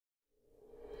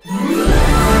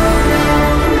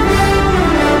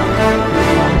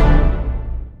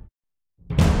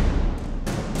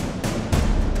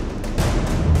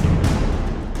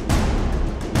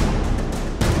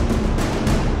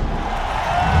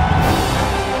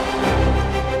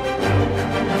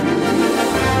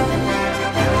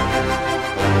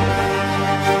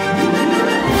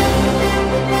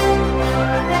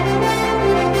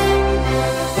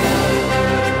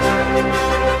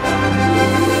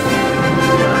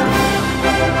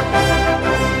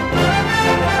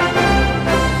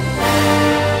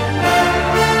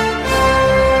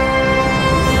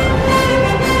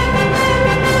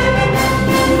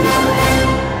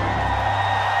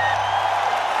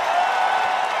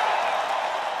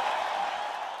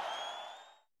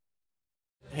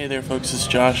Hey there folks, it's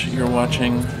Josh. You're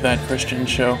watching That Christian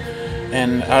Show,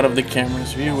 and out of the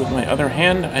camera's view with my other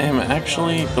hand, I am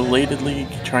actually belatedly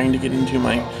trying to get into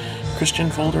my Christian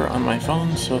folder on my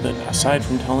phone so that aside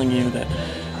from telling you that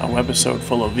a webisode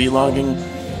full of vlogging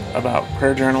about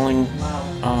prayer journaling,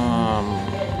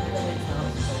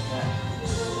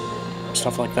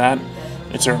 stuff like that,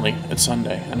 it's early, it's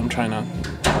Sunday, and I'm trying to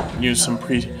use some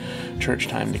pre-church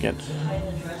time to get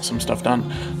some stuff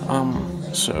done.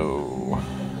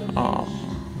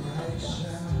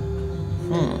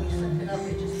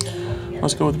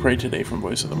 Let's go with Pray Today from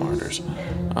Voice of the Martyrs.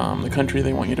 The country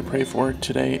they want you to pray for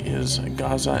today is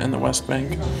Gaza and the West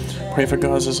Bank. Pray for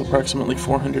Gaza's approximately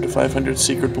 400 to 500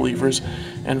 secret believers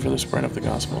and for the spread of the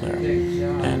gospel there.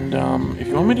 And if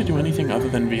you want me to do anything other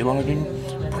than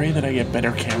vlogging, pray that I get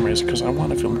better cameras because I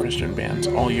want to film Christian bands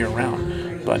all year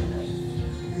round. But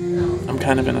I'm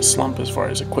kind of in a slump as far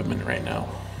as equipment right now.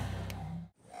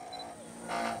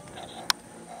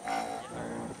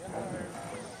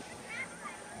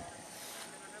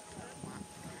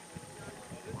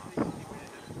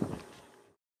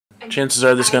 Chances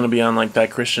are this is going to be on like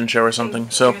That Christian Show or something.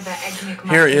 So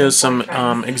here is some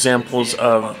examples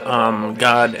of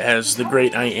God as the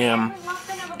great I Am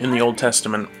in the Old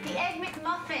Testament. The Egg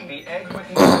McMuffin. The Egg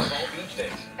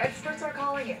McMuffin. Experts are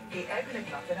calling it the Egg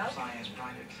McMuffin. Science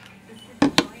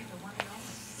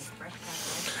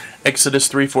Exodus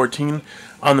 3:14,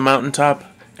 on the mountaintop,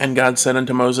 and God said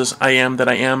unto Moses, I am that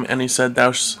I am, and he said,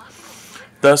 Thus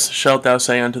shalt thou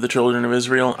say unto the children of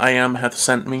Israel, I am hath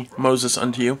sent me, Moses,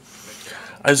 unto you.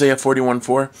 Isaiah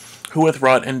 41:4, who hath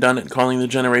wrought and done it, calling the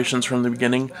generations from the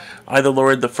beginning? I the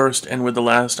Lord, the first, and with the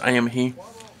last, I am he.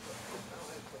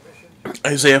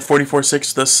 Isaiah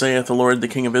 44:6, thus saith the Lord, the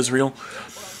King of Israel,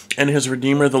 and his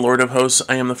Redeemer, the Lord of hosts,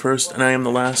 I am the first, and I am the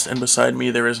last, and beside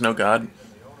me there is no God.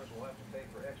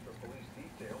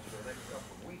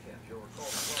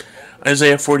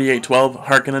 Isaiah 48:12,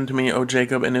 hearken unto me, O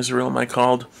Jacob and Israel, my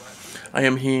called. I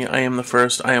am he, I am the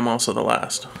first, I am also the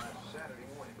last.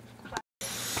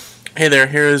 Hey there,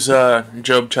 here is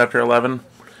Job chapter 11.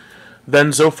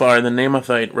 Then Zophar the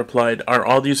Naamathite replied, Are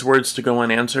all these words to go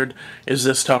unanswered? Is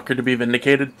this talker to be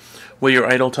vindicated? Will your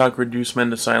idle talk reduce men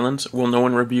to silence? Will no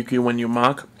one rebuke you when you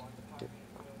mock?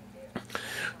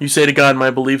 You say to God, My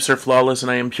beliefs are flawless,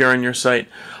 and I am pure in your sight.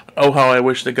 Oh, how I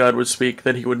wish that God would speak,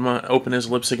 that he would open his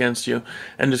lips against you,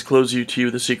 and disclose to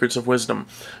you the secrets of wisdom.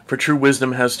 For true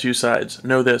wisdom has two sides.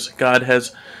 Know this, God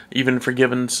has even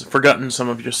forgotten some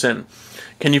of your sin.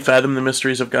 Can you fathom the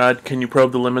mysteries of God? Can you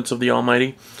probe the limits of the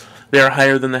Almighty? They are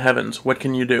higher than the heavens. What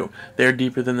can you do? They are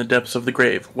deeper than the depths of the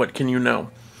grave. What can you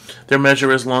know? Their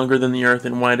measure is longer than the earth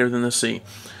and wider than the sea.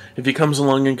 If he comes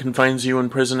along and confines you in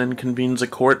prison and convenes a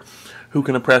court, who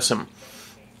can oppress him?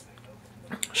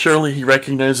 Surely he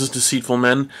recognizes deceitful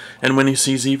men, and when he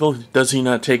sees evil, does he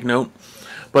not take note?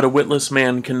 But a witless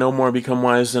man can no more become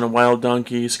wise than a wild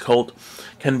donkey's colt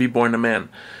can be born a man.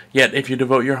 Yet if you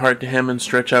devote your heart to him and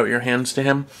stretch out your hands to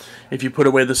him, if you put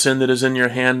away the sin that is in your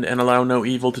hand and allow no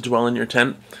evil to dwell in your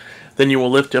tent, then you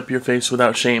will lift up your face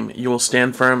without shame. You will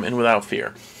stand firm and without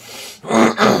fear.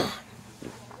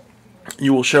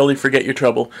 You will surely forget your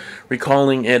trouble,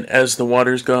 recalling it as the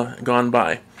waters gone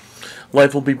by.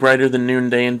 Life will be brighter than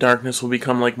noonday, and darkness will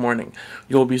become like morning.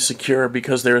 You will be secure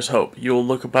because there is hope. You will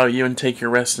look about you and take your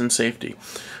rest in safety.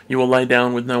 You will lie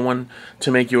down with no one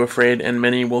to make you afraid, and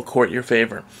many will court your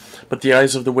favor. But the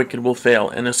eyes of the wicked will fail,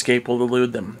 and escape will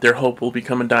elude them. Their hope will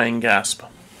become a dying gasp.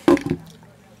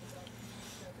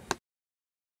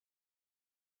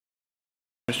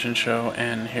 Christian Show,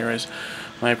 and here is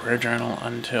my prayer journal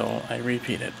until I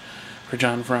repeat it. For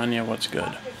John Verania, what's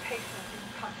good?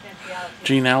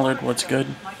 Gene Allard, what's good?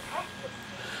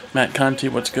 Matt Conti,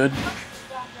 what's good?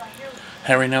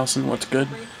 Harry Nelson, what's good?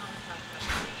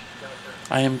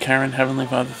 I am Karen, Heavenly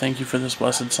Father, thank you for this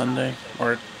blessed Sunday,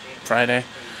 or Friday.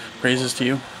 Praises to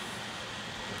you.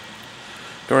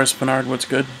 Doris Bernard, what's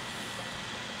good?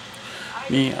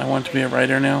 Me, I want to be a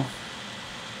writer now.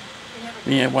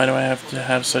 Me, why do I have to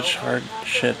have such hard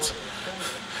shits?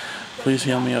 Please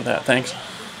heal me of that, thanks.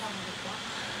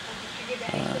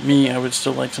 Me, I would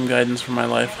still like some guidance for my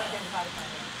life.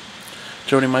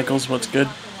 Jody Michaels, what's good?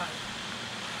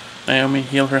 Naomi,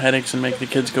 heal her headaches and make the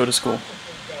kids go to school.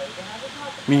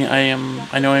 Me, I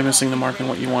know I'm missing the mark on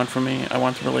what you want from me. I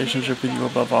want the relationship with you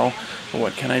above all, but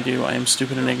what can I do? I am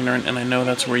stupid and ignorant, and I know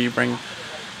that's where you bring,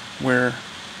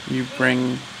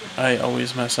 I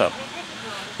always mess up.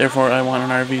 Therefore, I want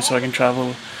an RV so I can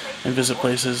travel and visit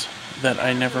places that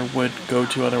I never would go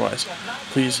to otherwise.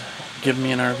 Please give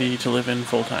me an RV to live in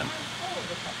full time.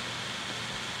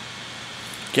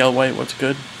 Gail White, what's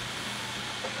good?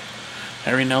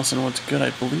 Harry Nelson, what's good?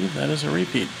 I believe that is a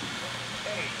repeat.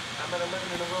 Hey, I'm at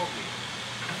 11 in a row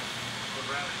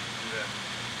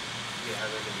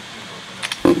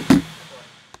here.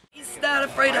 He's not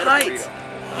afraid of heights.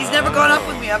 He's never gone up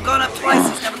with me. I've gone up twice.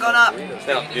 He's never gone up.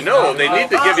 Now, you know, they need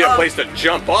to give you a place to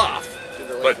jump off.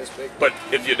 But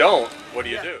if you don't, what do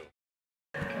you do?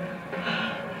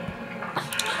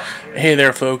 Hey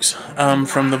there, folks.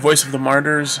 From the Voice of the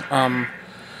Martyrs,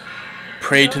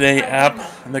 Pray Today app.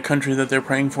 The country that they're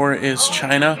praying for is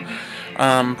China.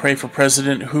 Pray for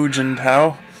President Hu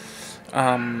Jintao.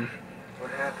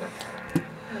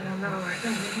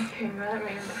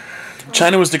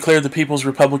 China was declared the People's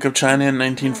Republic of China in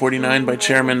 1949 by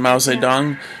Chairman Mao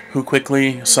Zedong, who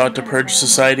quickly sought to purge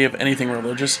society of anything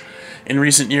religious. In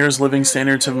recent years, living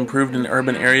standards have improved in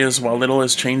urban areas while little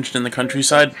has changed in the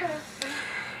countryside,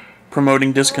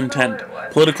 promoting discontent.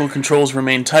 Political controls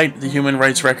remain tight. The human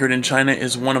rights record in China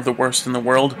is one of the worst in the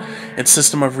world. Its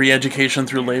system of re-education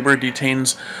through labor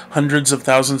detains hundreds of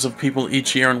thousands of people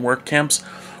each year in work camps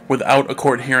without a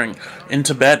court hearing. In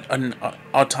Tibet, an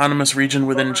autonomous region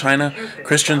within China,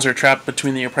 Christians are trapped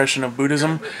between the oppression of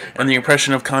Buddhism and the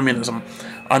oppression of communism.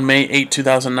 On May 8,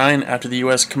 2009, after the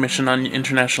U.S. Commission on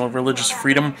International Religious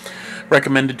Freedom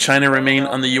recommended China remain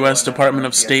on the U.S. Department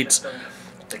of State's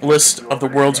list of the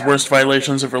world's worst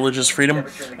violations of religious freedom,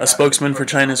 a spokesman for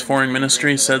China's foreign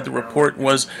ministry said the report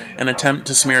was an attempt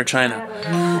to smear China.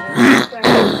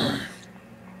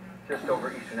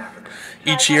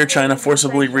 Each year, China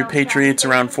forcibly repatriates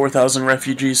around 4,000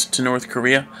 refugees to North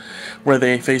Korea, where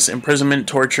they face imprisonment,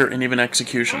 torture, and even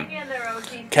execution.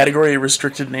 Category: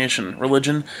 restricted nation.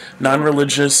 Religion: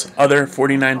 non-religious, other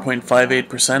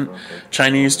 49.58%,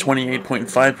 Chinese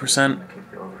 28.5%,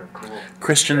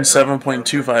 Christian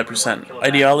 7.25%.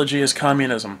 Ideology is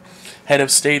communism. Head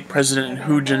of state: President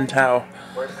Hu Jintao.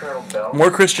 More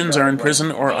Christians are in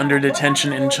prison or under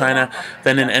detention in China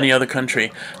than in any other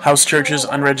country. House churches,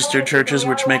 unregistered churches,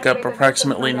 which make up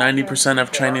approximately 90%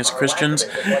 of Chinese Christians,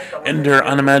 endure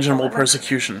unimaginable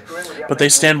persecution, but they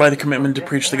stand by the commitment to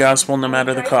preach the gospel no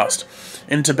matter the cost.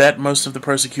 In Tibet, most of the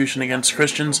persecution against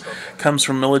Christians comes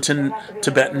from militant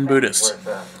Tibetan Buddhists.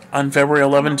 On February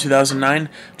 11, 2009,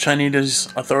 Chinese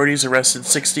authorities arrested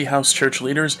 60 house church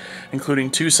leaders, including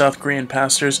 2 South Korean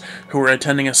pastors who were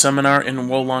attending a seminar in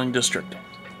Wolong District,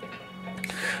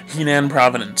 Henan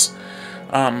Province.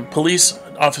 Police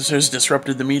officers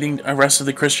disrupted the meeting, arrested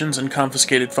the Christians, and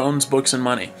confiscated phones, books, and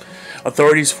money.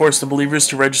 Authorities forced the believers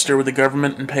to register with the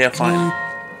government and pay a fine.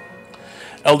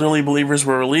 Elderly believers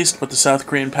were released, but the South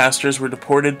Korean pastors were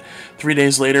deported 3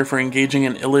 days later for engaging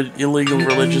in illegal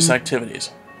religious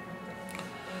activities.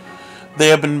 They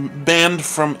have been banned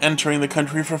from entering the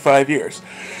country for 5 years.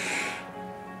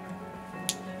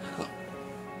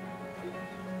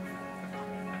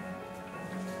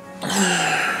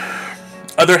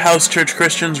 Other house church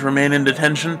Christians remain in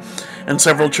detention, and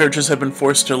several churches have been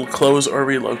forced to close or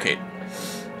relocate.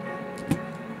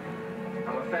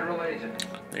 I'm a federal agent.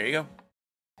 There you go.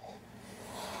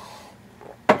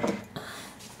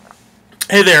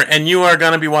 Hey there, and you are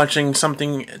going to be watching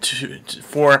something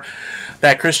for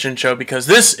that Christian show, because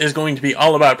this is going to be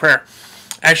all about prayer.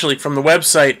 Actually, from the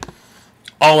website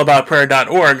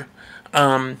allaboutprayer.org,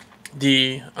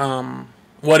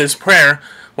 what is prayer?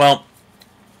 Well,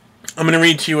 I'm going to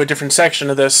read to you a different section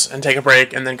of this and take a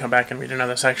break and then come back and read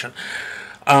another section.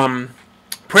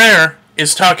 Prayer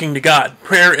is talking to God.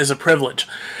 Prayer is a privilege.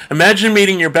 Imagine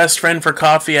meeting your best friend for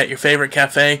coffee at your favorite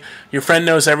cafe. Your friend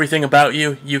knows everything about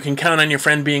you. You can count on your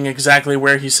friend being exactly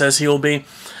where he says he will be.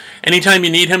 Anytime you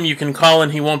need him, you can call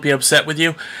and he won't be upset with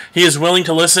you. He is willing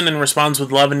to listen and responds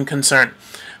with love and concern.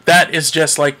 That is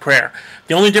just like prayer.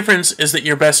 The only difference is that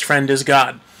your best friend is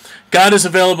God. God is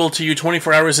available to you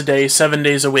 24 hours a day, 7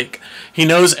 days a week. He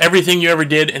knows everything you ever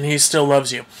did, and he still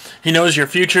loves you. He knows your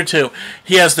future, too.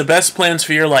 He has the best plans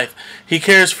for your life. He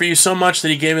cares for you so much that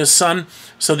he gave his son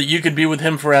so that you could be with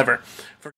him forever.